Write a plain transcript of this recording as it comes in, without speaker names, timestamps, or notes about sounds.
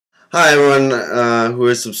Hi everyone who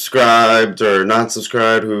is subscribed or not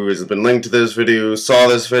subscribed, who has been linked to this video, saw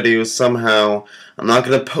this video somehow. I'm not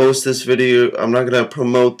going to post this video, I'm not going to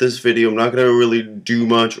promote this video, I'm not going to really do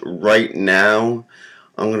much right now.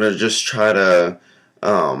 I'm going to just try to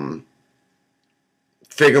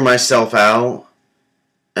figure myself out,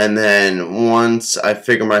 and then once I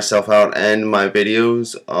figure myself out and my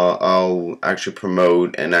videos, I'll actually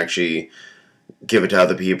promote and actually give it to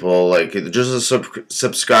other people, like just the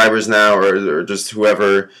subscribers now, or just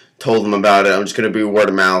whoever told them about it. I'm just going to be word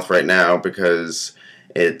of mouth right now because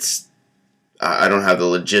I don't have the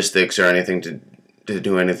logistics or anything to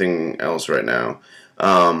do anything else right now.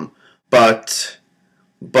 But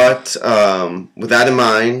with that in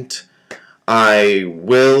mind, I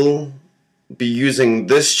will be using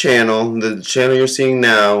this channel, the channel you're seeing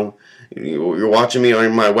now. You're watching me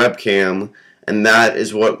on my webcam, and that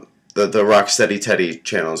is what the rocksteaddyteddy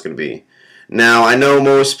channel is going to be. Now, I know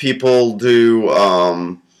most people do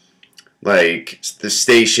like the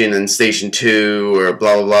station and station 2 or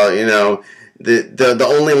blah blah blah. You know, the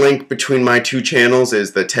only link between my two channels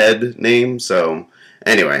is the TED name. So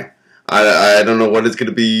anyway, I don't know what it's going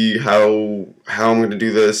to be, how I'm going to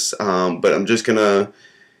do this, but I'm just gonna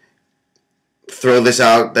throw this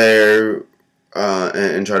out there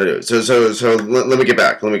and try to do it. So let me get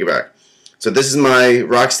back. So this is my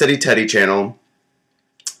Rocksteady channel,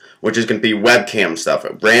 which is going to be webcam stuff,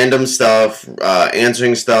 random stuff,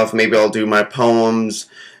 answering stuff. Maybe I'll do my poems.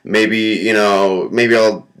 Maybe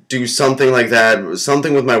I'll do something like that,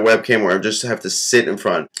 something with my webcam where I just have to sit in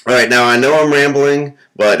front. All right, now I know I'm rambling,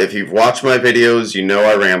 but if you've watched my videos, you know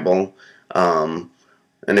I ramble. And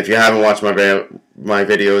if you haven't watched my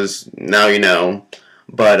videos, now you know.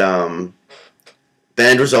 But the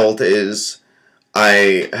end result is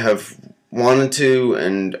I have wanted to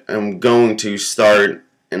and am going to start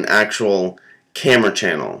an actual camera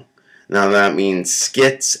channel. Now that means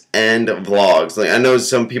skits and vlogs. Like, I know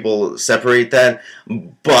some people separate that,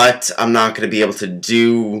 but I'm not going to be able to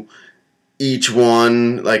do each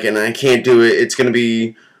one, and I can't do it. It's going to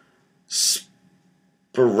be sporadic.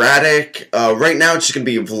 Right now it's just going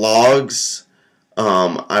to be vlogs.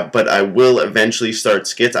 But I will eventually start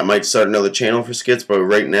skits. I might start another channel for skits, but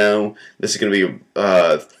right now this is going to be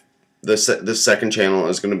the second channel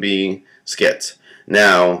is going to be skits.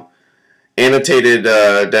 Now, annotated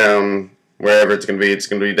down wherever it's going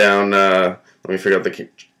to be down. Let me figure out the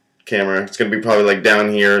camera. It's going to be probably like down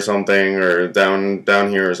here or something, or down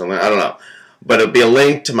here or something. I don't know, but it'll be a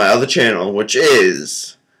link to my other channel, which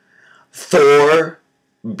is Thor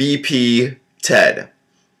BP Ted.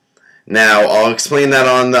 Now, I'll explain that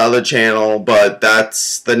on the other channel, but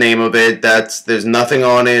that's the name of it. There's nothing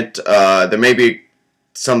on it. There may be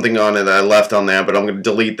something on it that I left on there, but I'm going to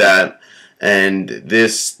delete that. And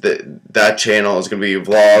that channel is going to be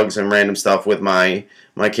vlogs and random stuff with my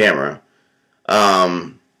camera.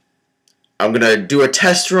 I'm going to do a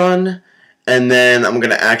test run, and then I'm going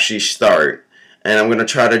to actually start. And I'm going to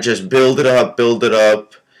try to just build it up,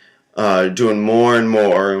 doing more and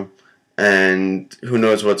more. And who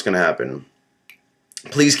knows what's going to happen.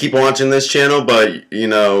 Please keep watching this channel, but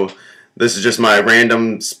this is just my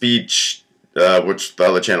random speech, which the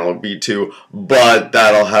other channel will be too, but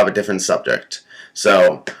that'll have a different subject.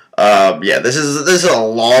 So yeah, this is a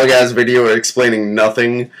long ass video explaining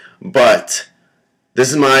nothing, but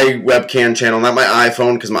this is my webcam channel, not my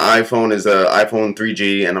iPhone, because my iPhone is a iPhone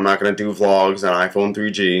 3G, and I'm not going to do vlogs on iPhone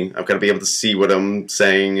 3G. I've got to be able to see what I'm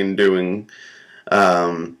saying and doing.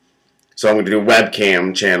 So I'm going to do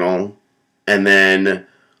webcam channel, and then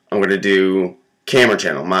I'm going to do camera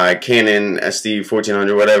channel, my Canon SD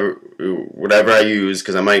 1400, whatever I use,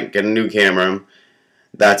 because I might get a new camera.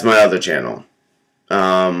 That's my other channel.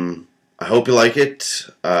 I hope you like it.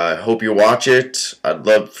 I hope you watch it. I'd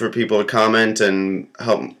love for people to comment and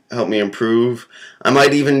help me improve. I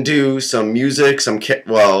might even do some music,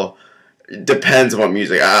 well, it depends on what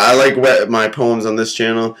music. I like my poems on this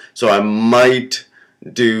channel, so I might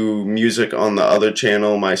do music on the other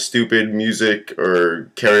channel, my stupid music or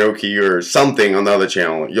karaoke or something on the other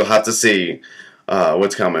channel. You'll have to see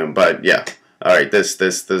what's coming. But yeah, all right, this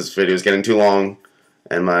video is getting too long,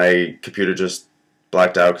 and my computer just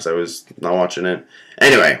blacked out because I was not watching it.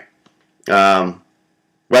 Anyway,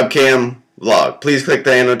 webcam vlog. Please click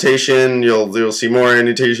the annotation. You'll see more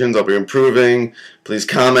annotations. I'll be improving. Please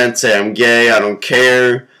comment, say I'm gay. I don't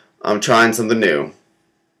care. I'm trying something new.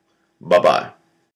 Bye bye.